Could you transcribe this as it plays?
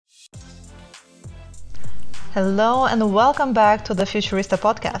Hello and welcome back to the Futurista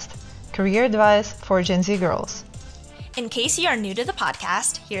podcast, career advice for Gen Z girls. In case you are new to the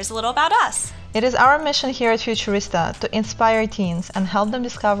podcast, here's a little about us. It is our mission here at Futurista to inspire teens and help them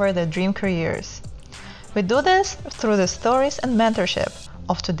discover their dream careers. We do this through the stories and mentorship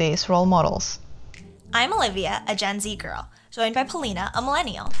of today's role models. I'm Olivia, a Gen Z girl, joined by Polina, a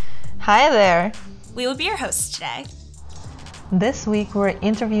millennial. Hi there! We will be your hosts today. This week we're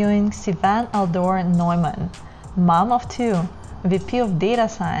interviewing Sivan Aldor Neumann, mom of two, VP of Data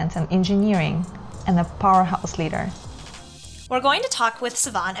Science and Engineering, and a powerhouse leader. We're going to talk with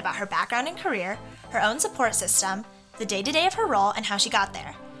Sivan about her background and career, her own support system, the day-to-day of her role, and how she got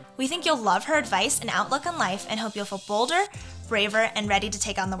there. We think you'll love her advice and outlook on life and hope you'll feel bolder, braver, and ready to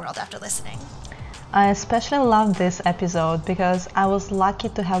take on the world after listening. I especially love this episode because I was lucky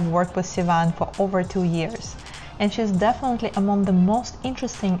to have worked with Sivan for over 2 years. And she's definitely among the most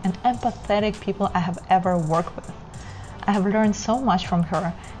interesting and empathetic people I have ever worked with. I have learned so much from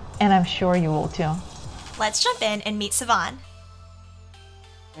her, and I'm sure you will too. Let's jump in and meet Sivan.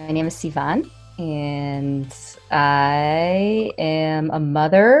 My name is Sivan, and I am a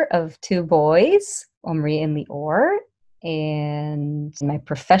mother of 2 boys, Omri and Lior. And in my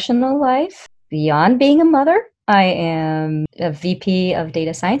professional life, beyond being a mother, I am a VP of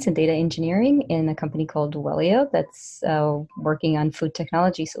Data Science and Data Engineering in a company called Wellio that's working on food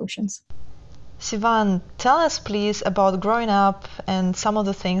technology solutions. Sivan, tell us please about growing up and some of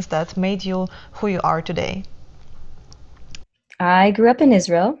the things that made you who you are today. I grew up in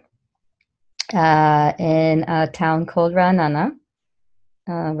Israel, in a town called Ra'anana,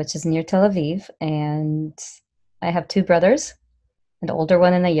 which is near Tel Aviv, and I have 2 brothers, an older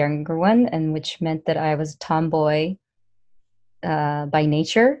one and a younger one, and which meant that I was a tomboy by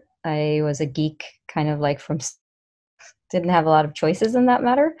nature. I was a geek, kind of like didn't have a lot of choices in that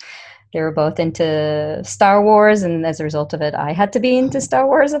matter. They were both into Star Wars, and as a result of it, I had to be into Star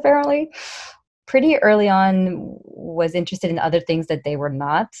Wars, apparently. Pretty early on, was interested in other things that they were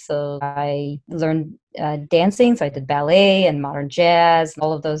not. So I learned dancing, so I did ballet and modern jazz,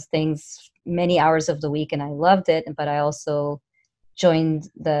 all of those things, many hours of the week, and I loved it. But I also joined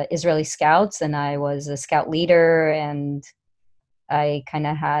the Israeli Scouts, and I was a scout leader, and I kind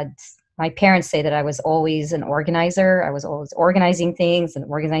of had, my parents say that I was always an organizer. I was always organizing things and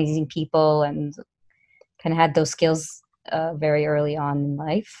organizing people, and kind of had those skills very early on in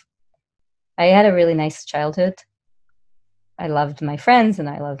life. I had a really nice childhood. I loved my friends and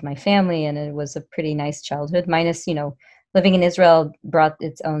I loved my family, and it was a pretty nice childhood, minus, living in Israel brought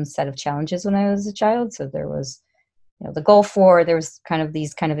its own set of challenges when I was a child. So there was the Gulf War, there was kind of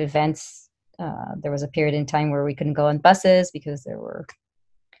these kind of events. There was a period in time where we couldn't go on buses because there were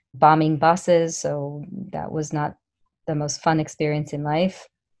bombing buses. So that was not the most fun experience in life.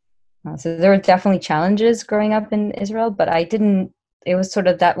 So there were definitely challenges growing up in Israel, but it was sort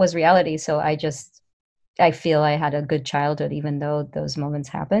of, that was reality. So I feel I had a good childhood, even though those moments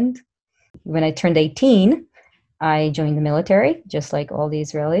happened. When I turned 18, I joined the military, just like all the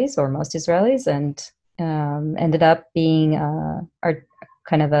Israelis, or most Israelis, and ended up being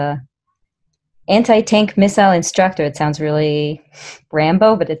kind of a anti-tank missile instructor. It sounds really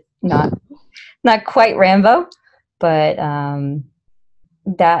Rambo, but it's not quite Rambo. But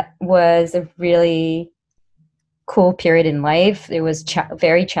that was a really cool period in life. It was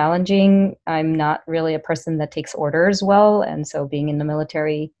very challenging. I'm not really a person that takes orders well, and so being in the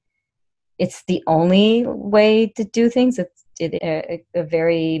military, it's the only way to do things. It's a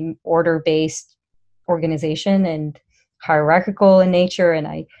very order-based organization and hierarchical in nature, and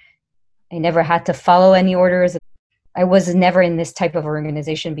I never had to follow any orders. I was never in this type of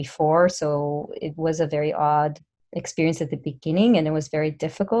organization before, so it was a very odd experience at the beginning, and it was very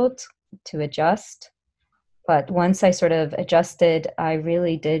difficult to adjust. But once I sort of adjusted, I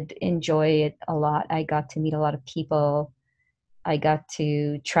really did enjoy it a lot. I got to meet a lot of people. I got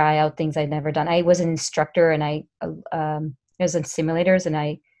to try out things I'd never done. I was an instructor, and I was in simulators, and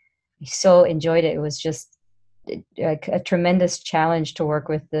I so enjoyed it. It was just a tremendous challenge to work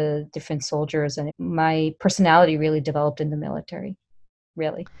with the different soldiers, and my personality really developed in the military,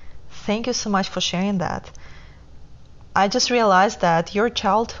 really. Thank you so much for sharing that. I just realized that your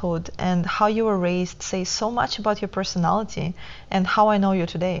childhood and how you were raised say so much about your personality and how I know you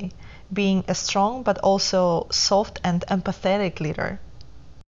today, being a strong but also soft and empathetic leader.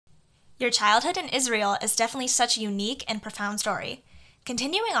 Your childhood in Israel is definitely such a unique and profound story.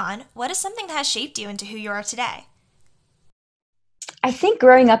 Continuing on, what is something that has shaped you into who you are today? I think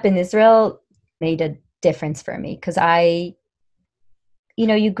growing up in Israel made a difference for me because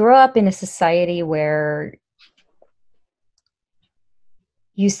you grow up in a society where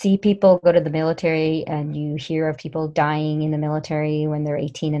You see people go to the military and you hear of people dying in the military when they're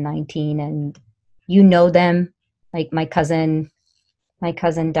 18 and 19, and you know them. Like my cousin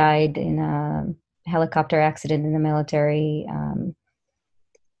died in a helicopter accident in the military.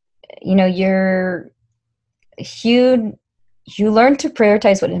 You know, you you learn to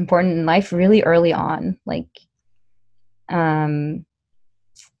prioritize what's important in life really early on. Um,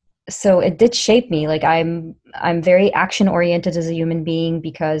 so it did shape me. Like I'm very action oriented as a human being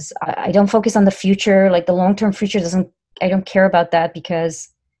because I don't focus on the future. Like the long term future doesn't. I don't care about that because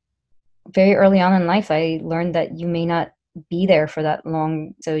very early on in life, I learned that you may not be there for that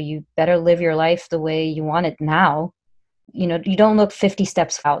long. So you better live your life the way you want it now. You know, you don't look 50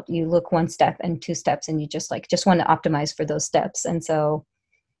 steps out. You look one step and two steps, and you just want to optimize for those steps. And so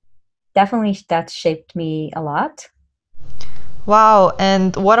definitely that shaped me a lot. Wow,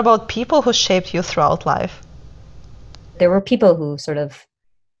 and what about people who shaped you throughout life? There were people who sort of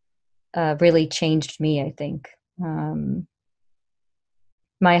really changed me, I think.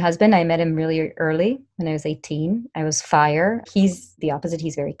 My husband, I met him really early when I was 18. I was fire. He's the opposite.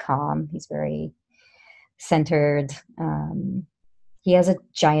 He's very calm. He's very centered. He has a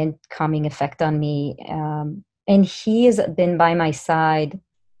giant calming effect on me. And he has been by my side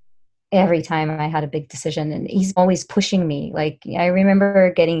every time I had a big decision. And he's always pushing me. Like, I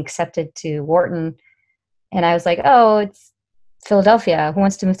remember getting accepted to Wharton, and I was like, oh, it's Philadelphia. Who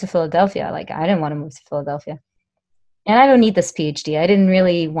wants to move to Philadelphia? Like, I didn't want to move to Philadelphia. And I don't need this PhD. I didn't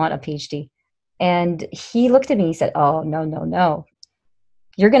really want a PhD. And he looked at me and he said, oh, no, no, no.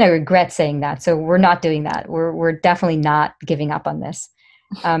 You're going to regret saying that. So we're not doing that. We're definitely not giving up on this.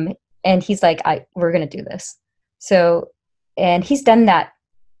 And he's like, we're going to do this. So, and he's done that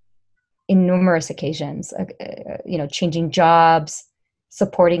in numerous occasions, you know, changing jobs,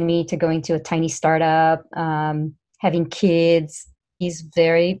 supporting me to going to a tiny startup, having kids. He's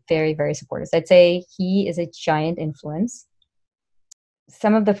very, very, very supportive. I'd say he is a giant influence.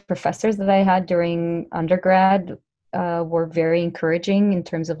 Some of the professors that I had during undergrad were very encouraging in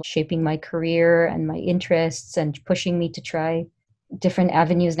terms of shaping my career and my interests and pushing me to try different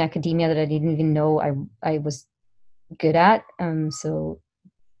avenues in academia that I didn't even know I was good at. So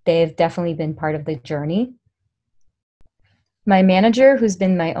they've definitely been part of the journey. My manager, who's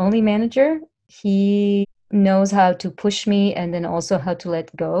been my only manager, he knows how to push me and then also how to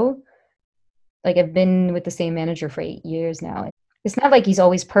let go. Like, I've been with the same manager for 8 years now. It's not like he's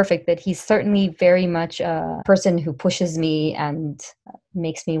always perfect, but he's certainly very much a person who pushes me and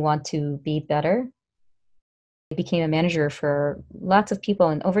makes me want to be better. I became a manager for lots of people,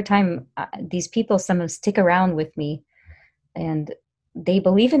 and over time, these people, some of stick around with me, and they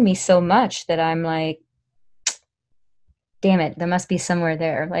believe in me so much that I'm like, damn it, there must be somewhere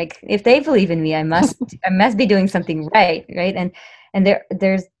there. Like, if they believe in me, I must be doing something right, right? And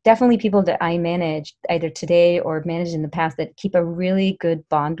there's definitely people that I manage either today or managed in the past that keep a really good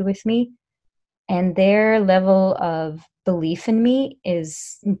bond with me, and their level of belief in me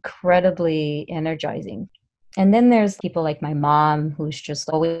is incredibly energizing. And then there's people like my mom, who's just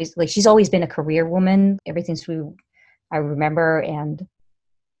always like, she's always been a career woman, everything through I remember. And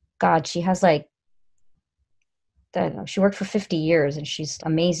God, she has like, I don't know, she worked for 50 years and she's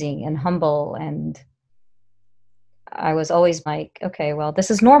amazing and humble. And I was always like, okay, well, this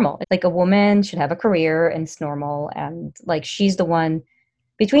is normal. Like, a woman should have a career and it's normal. And like, she's the one,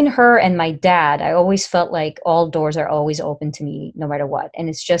 between her and my dad, I always felt like all doors are always open to me no matter what. And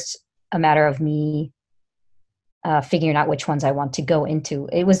it's just a matter of me figuring out which ones I want to go into.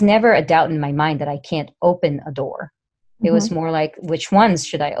 It was never a doubt in my mind that I can't open a door. It was more like, which ones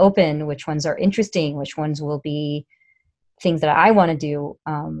should I open? Which ones are interesting? Which ones will be things that I want to do?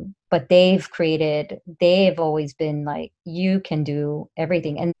 But they've always been like, you can do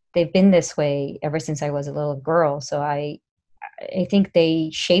everything. And they've been this way ever since I was a little girl. So I think they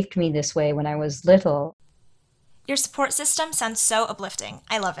shaped me this way when I was little. Your support system sounds so uplifting.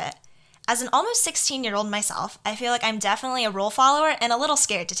 I love it. As an almost 16-year-old myself, I feel like I'm definitely a rule follower and a little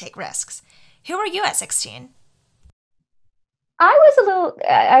scared to take risks. Who were you at 16?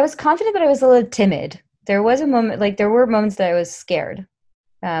 I was confident, but I was a little timid. There was a moment, like, there were moments that I was scared,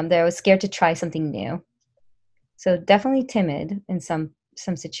 that I was scared to try something new. So definitely timid in some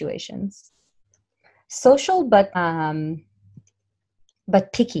situations. Social, but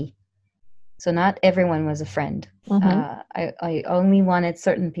picky. So not everyone was a friend. I only wanted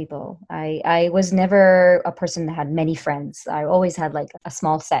certain people. I was never a person that had many friends. I always had like a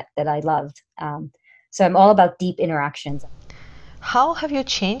small set that I loved. So I'm all about deep interactions. How have you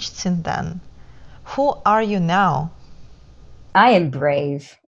changed since then? Who are you now? I am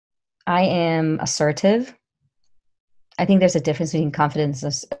brave. I am assertive. I think there's a difference between confident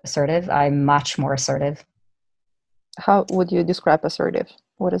and assertive. I'm much more assertive. How would you describe assertive?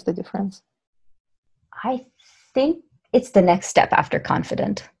 What is the difference? I think it's the next step after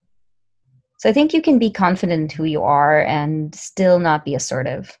confident. So I think you can be confident in who you are and still not be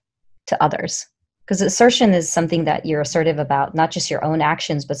assertive to others. Because assertion is something that you're assertive about, not just your own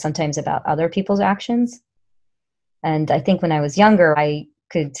actions, but sometimes about other people's actions. And I think when I was younger, I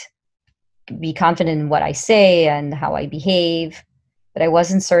could be confident in what I say and how I behave, but I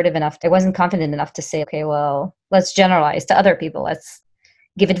wasn't assertive enough. I wasn't confident enough to say, okay, well, let's generalize to other people. Let's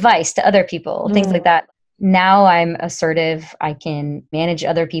give advice to other people, things like that. Now I'm assertive. I can manage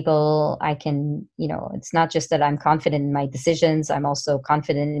other people. I can, it's not just that I'm confident in my decisions. I'm also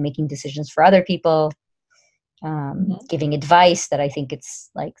confident in making decisions for other people, giving advice that I think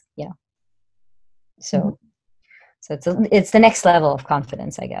it's like, so it's the next level of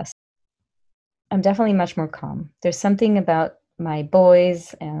confidence, I guess. I'm definitely much more calm. There's something about my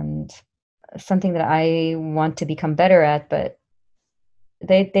boys and something that I want to become better at, but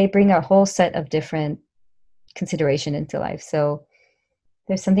they bring a whole set of different consideration into life. So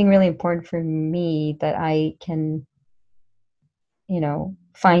there's something really important for me that I can,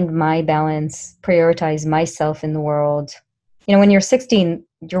 find my balance, prioritize myself in the world. When you're 16,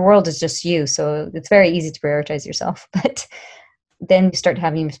 your world is just you. So it's very easy to prioritize yourself. But then you start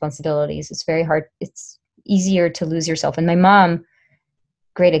having responsibilities. It's very hard. It's easier to lose yourself. And my mom,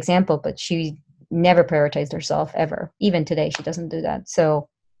 great example, but she never prioritized herself ever. Even today, she doesn't do that. So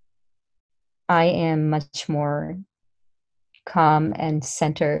I am much more calm and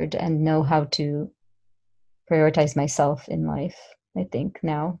centered and know how to prioritize myself in life, I think,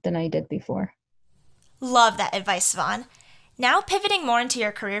 now than I did before. Love that advice, Sivan. Now pivoting more into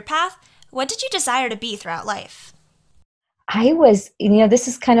your career path, what did you desire to be throughout life? I was, this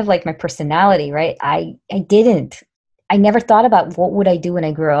is kind of like my personality, right? I never thought about what would I do when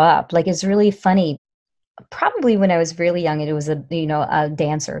I grow up. Like, it's really funny. Probably when I was really young, it was a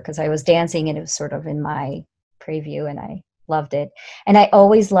dancer, because I was dancing and it was sort of in my preview and I loved it. And I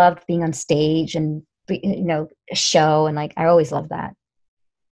always loved being on stage and, a show. And like, I always loved that.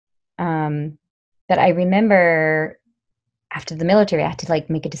 But I remember after the military, I had to like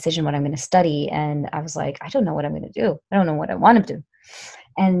make a decision what I'm going to study. And I was like, I don't know what I'm going to do. I don't know what I want to do.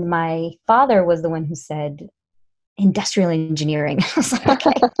 And my father was the one who said, industrial engineering. I was like,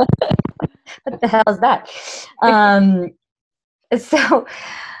 okay, what the hell is that? So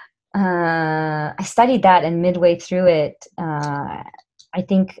I studied that, and midway through it, I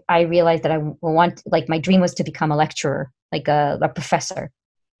think I realized that my dream was to become a lecturer, like a professor.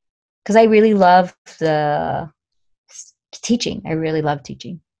 Because I really love the teaching. I really love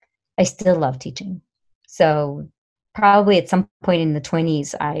teaching. I still love teaching. So probably at some point in the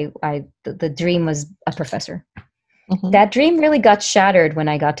 20s, the dream was a professor. Mm-hmm. That dream really got shattered when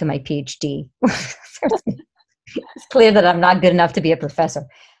I got to my PhD. It's clear that I'm not good enough to be a professor.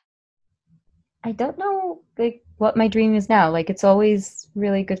 I don't know what my dream is now. It's always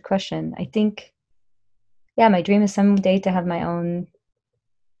really good question. I think, my dream is someday to have my own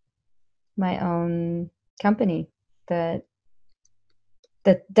company that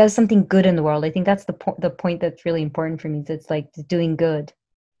does something good in the world. I think that's the point that's really important for me. It's like doing good.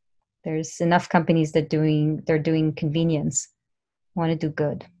 There's enough companies they're doing convenience. I want to do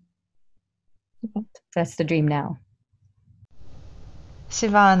good. Mm-hmm. That's the dream now.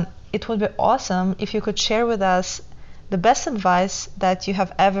 Sivan, it would be awesome if you could share with us the best advice that you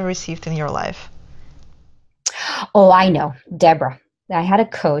have ever received in your life. Oh, I know. Deborah. I had a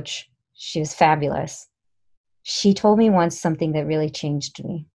coach. She was fabulous. She told me once something that really changed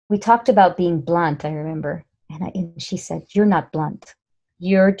me. We talked about being blunt, I remember. And she said, you're not blunt.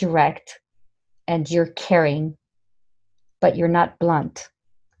 You're direct and you're caring, but you're not blunt.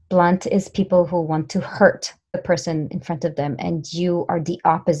 Blunt is people who want to hurt the person in front of them, and you are the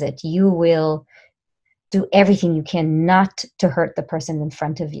opposite. You will do everything you can not to hurt the person in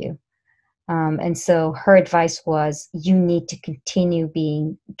front of you. And so her advice was, you need to continue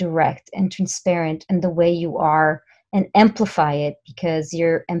being direct and transparent in the way you are and amplify it, because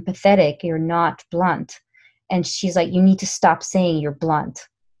you're empathetic, you're not blunt. And she's like, you need to stop saying you're blunt.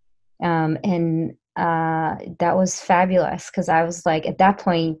 And that was fabulous, because I was like, at that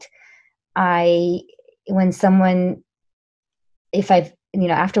point, afterwards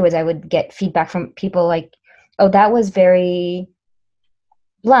I would get feedback from people like, oh, that was very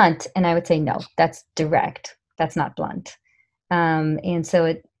blunt. And I would say, no, that's direct. That's not blunt. And so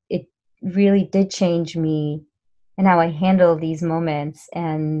it really did change me and how I handle these moments.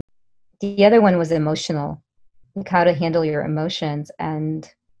 And the other one was emotional, like how to handle your emotions. And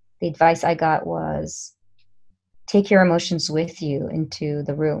the advice I got was take your emotions with you into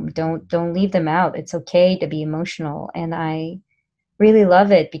the room. Don't leave them out. It's okay to be emotional. And I really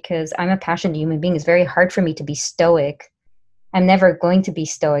love it because I'm a passionate human being. It's very hard for me to be stoic. I'm never going to be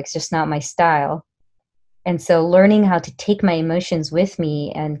stoic. It's just not my style. And so learning how to take my emotions with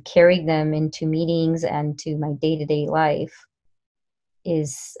me and carry them into meetings and to my day-to-day life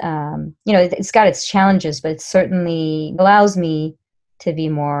is, it's got its challenges, but it certainly allows me to be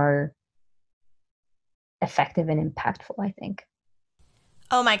more effective and impactful, I think.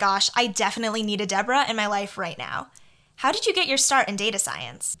 Oh my gosh, I definitely need a Deborah in my life right now. How did you get your start in data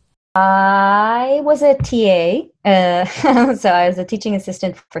science? I was a TA, so I was a teaching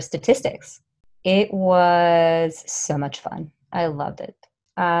assistant for statistics. It was so much fun. I loved it.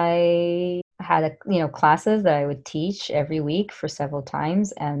 I had classes that I would teach every week for several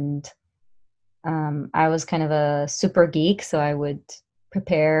times, and I was kind of a super geek, so I would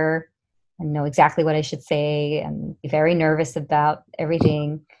prepare and know exactly what I should say and be very nervous about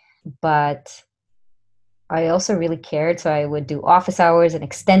everything. But I also really cared, so I would do office hours and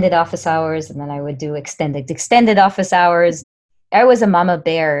extended office hours, and then I would do extended office hours. I was a mama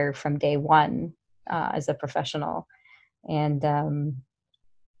bear from day one as a professional, and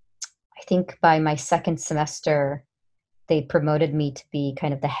I think by my second semester, they promoted me to be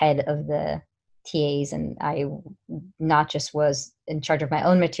kind of the head of the TAs, and I not just was in charge of my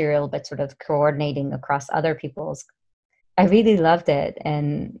own material, but sort of coordinating across other people's. I really loved it.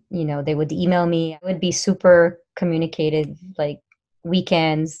 And, they would email me. I would be super communicated, like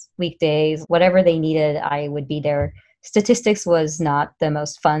weekends, weekdays, whatever they needed, I would be there. Statistics was not the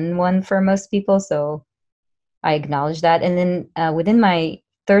most fun one for most people, so I acknowledge that. And then within my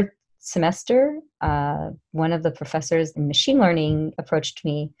third semester, one of the professors in machine learning approached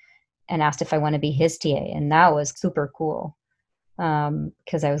me and asked if I want to be his TA. And that was super cool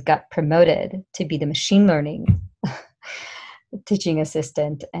because I got promoted to be the machine learning teaching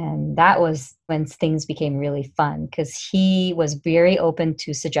assistant. And that was when things became really fun because he was very open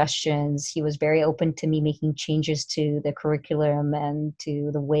to suggestions. He was very open to me making changes to the curriculum and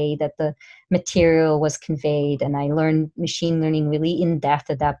to the way that the material was conveyed. And I learned machine learning really in depth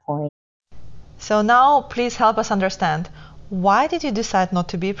at that point. So now please help us understand, why did you decide not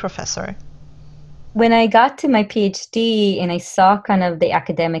to be a professor? When I got to my PhD and I saw kind of the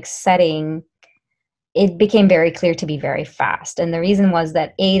academic setting, it became very clear to be very fast. And the reason was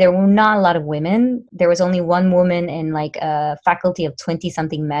that there were not a lot of women. There was only one woman in like a faculty of 20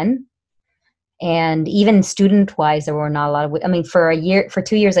 something men. And even student wise, there were not a lot of, I mean, for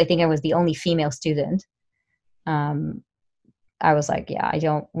 2 years, I think I was the only female student. I was like, yeah, I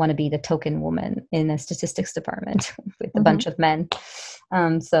don't want to be the token woman in a statistics department with a bunch of men.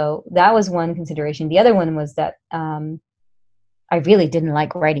 So that was one consideration. The other one was that I really didn't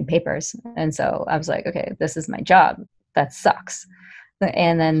like writing papers. And so I was like, okay, this is my job. That sucks.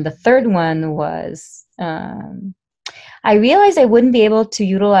 And then the third one was I realized I wouldn't be able to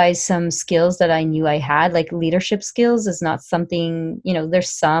utilize some skills that I knew I had, like leadership skills is not something,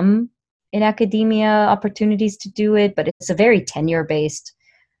 there's some in academia opportunities to do it, but it's a very tenure-based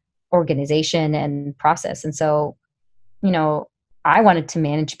organization and process. And so, I wanted to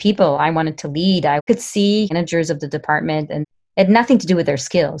manage people. I wanted to lead. I could see managers of the department and it had nothing to do with their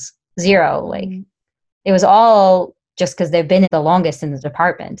skills. Zero. Like it was all just because they've been the longest in the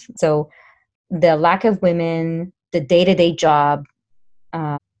department. So the lack of women, the day-to-day job,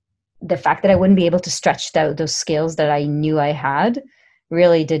 the fact that I wouldn't be able to stretch those skills that I knew I had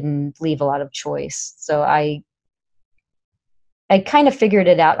really didn't leave a lot of choice. So I kind of figured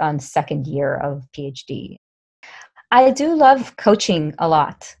it out on second year of PhD. I do love coaching a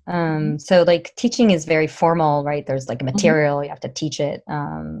lot. So like teaching is very formal, right? There's like a material, you have to teach it.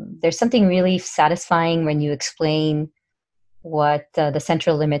 There's something really satisfying when you explain what the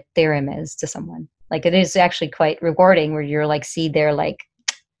central limit theorem is to someone. Like it is actually quite rewarding where you're like, they're like,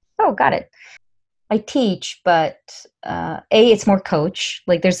 oh, got it. I teach, but it's more coach.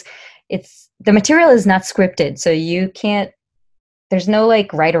 Like the material is not scripted. So there's no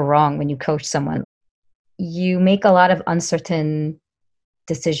like right or wrong when you coach someone. You make a lot of uncertain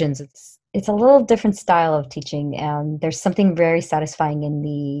decisions. It's a little different style of teaching, and there's something very satisfying in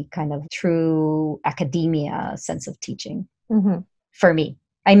the kind of true academia sense of teaching. For me,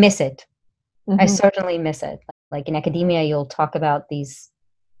 I miss it. I certainly miss it. Like in academia, you'll talk about these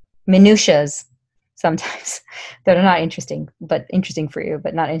minutiae sometimes that are not interesting, but interesting for you,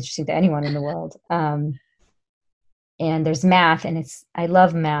 but not interesting to anyone in the world. And there's math, and I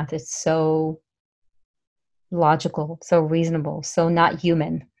love math. It's so logical, so reasonable, so not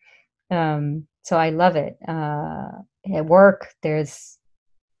human. So I love it. At work,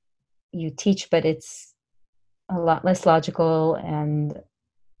 you teach, but it's a lot less logical, and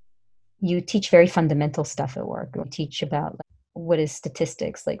you teach very fundamental stuff at work. You teach about like, what is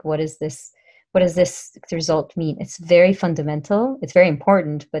statistics, like what does this result mean? It's very fundamental, it's very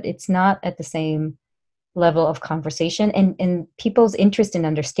important, but it's not at the same level of conversation, and people's interest in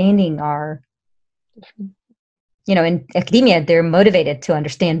understanding are, in academia, they're motivated to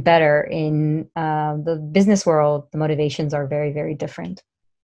understand better. In the business world, the motivations are very, very different.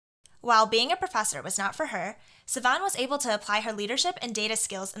 While being a professor was not for her, Sivan was able to apply her leadership and data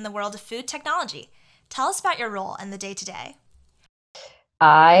skills in the world of food technology. Tell us about your role in the day-to-day.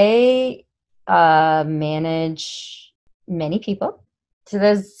 I manage many people. So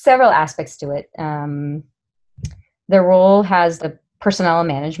there's several aspects to it. The role has the personnel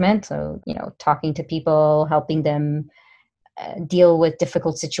management, so talking to people, helping them deal with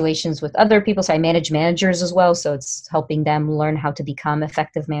difficult situations with other people. So I manage managers as well, so it's helping them learn how to become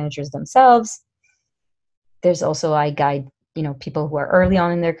effective managers themselves. There's also, I guide people who are early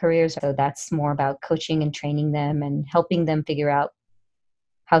on in their careers, so that's more about coaching and training them and helping them figure out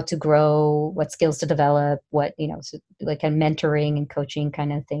how to grow, what skills to develop, so like a mentoring and coaching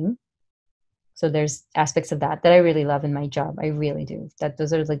kind of thing. So there's aspects of that I really love in my job. I really do.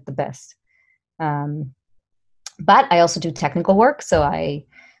 Those are like the best. But I also do technical work. So I'm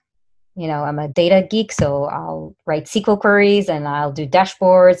a data geek. So I'll write SQL queries and I'll do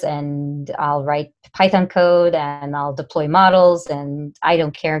dashboards and I'll write Python code and I'll deploy models. And I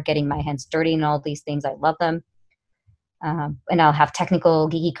don't care getting my hands dirty in all these things. I love them. And I'll have technical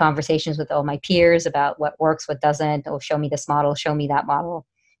geeky conversations with all my peers about what works, what doesn't. Oh, show me this model, show me that model,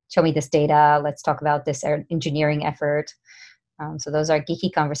 show me this data. Let's talk about this engineering effort. So those are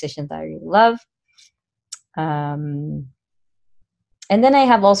geeky conversations that I really love. And then I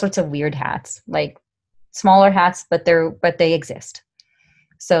have all sorts of weird hats, like smaller hats, but they exist.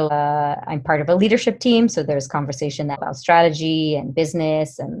 So I'm part of a leadership team. So there's conversation about strategy and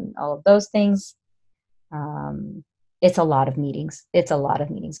business and all of those things. It's a lot of meetings.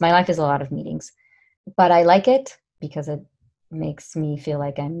 My life is a lot of meetings, but I like it because it makes me feel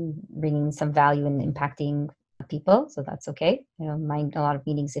like I'm bringing some value and impacting people. So that's okay. I don't mind a lot of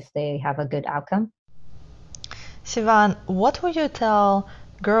meetings if they have a good outcome. Sivan, what would you tell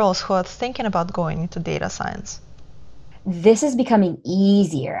girls who are thinking about going into data science? This is becoming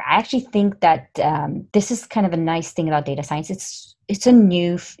easier. I actually think that this is kind of a nice thing about data science. It's a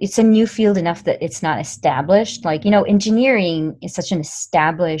new field enough that it's not established. Like, engineering is such an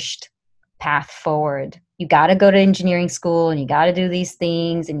established path forward. You got to go to engineering school and you got to do these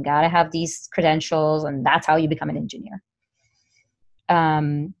things and you got to have these credentials, and that's how you become an engineer.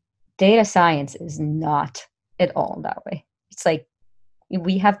 Data science is not at all that way. It's like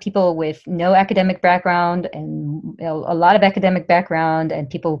we have people with no academic background and a lot of academic background, and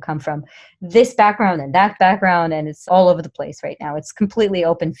people who come from this background and that background, and it's all over the place right now. It's completely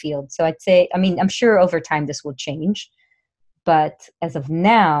open field. So I'd say, I'm sure over time this will change, but as of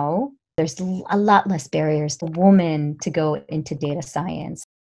now, there's a lot less barriers for women to go into data science.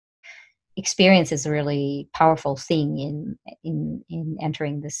 Experience is a really powerful thing in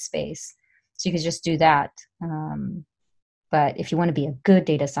entering this space. So you could just do that. But if you want to be a good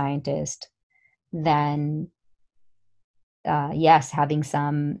data scientist, then yes, having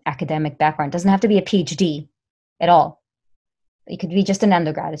some academic background. Doesn't have to be a PhD at all. It could be just an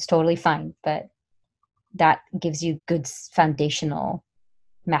undergrad. It's totally fine. But that gives you good foundational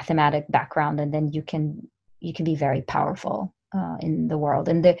mathematic background, and then you can be very powerful in the world.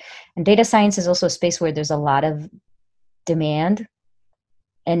 And data science is also a space where there's a lot of demand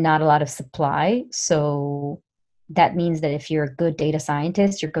and not a lot of supply. So that means that if you're a good data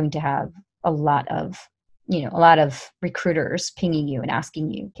scientist, you're going to have a lot of recruiters pinging you and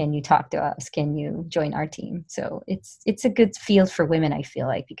asking you, can you talk to us? Can you join our team? So it's a good field for women, I feel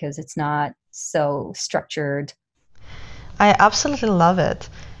like, because it's not so structured. I absolutely love it.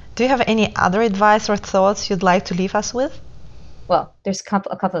 Do you have any other advice or thoughts you'd like to leave us with? Well, there's a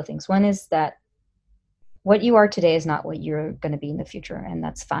couple of things. One is that what you are today is not what you're going to be in the future, and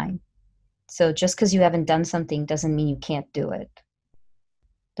that's fine. So just because you haven't done something doesn't mean you can't do it.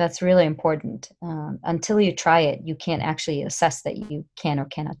 That's really important. Until you try it, you can't actually assess that you can or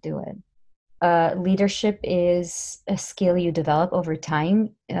cannot do it. Leadership is a skill you develop over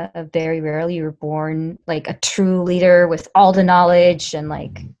time. Very rarely you're born like a true leader with all the knowledge and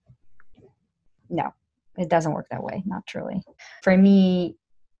no, it doesn't work that way. Not truly. For me,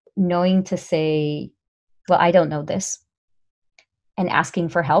 knowing to say, well, I don't know this, and asking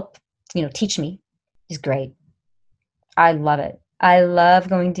for help, teach me, is great. I love it. I love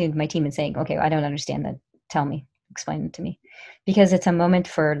going to my team and saying, okay, I don't understand that. Tell me, explain it to me, because it's a moment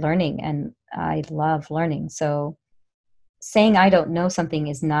for learning. And I love learning. So saying I don't know something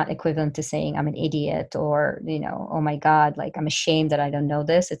is not equivalent to saying I'm an idiot or, oh my God, like I'm ashamed that I don't know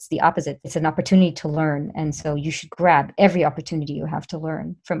this. It's the opposite. It's an opportunity to learn. And so you should grab every opportunity you have to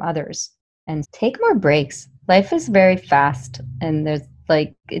learn from others and take more breaks. Life is very fast. And there's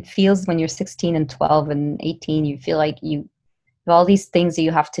like, it feels when you're 16 and 12 and 18, you feel like you have all these things that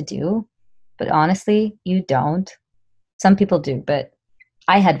you have to do. But honestly, you don't. Some people do, but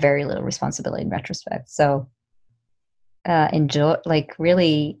I had very little responsibility in retrospect. So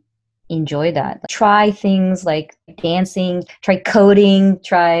really enjoy that. Try things like dancing, try coding,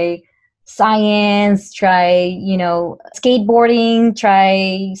 try science, try, skateboarding,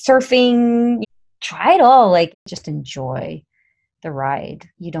 try surfing, try it all. Like just enjoy the ride.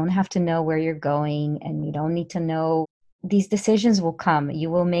 You don't have to know where you're going and you don't need to know. These decisions will come.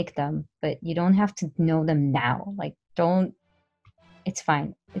 You will make them, but you don't have to know them now. It's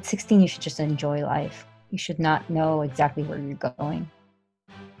fine. At 16, you should just enjoy life. You should not know exactly where you're going.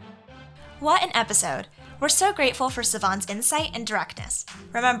 What an episode. We're so grateful for Sivan's insight and directness.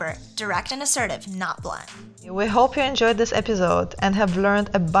 Remember, direct and assertive, not blunt. We hope you enjoyed this episode and have learned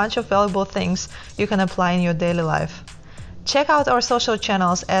a bunch of valuable things you can apply in your daily life. Check out our social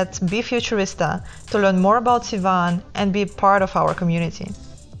channels at BeFuturista to learn more about Sivan and be part of our community.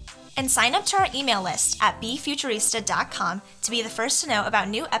 And sign up to our email list at befuturista.com to be the first to know about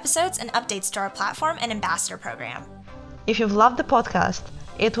new episodes and updates to our platform and ambassador program. If you've loved the podcast,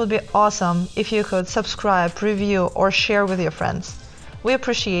 it would be awesome if you could subscribe, review, or share with your friends. We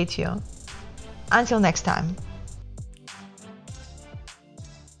appreciate you. Until next time.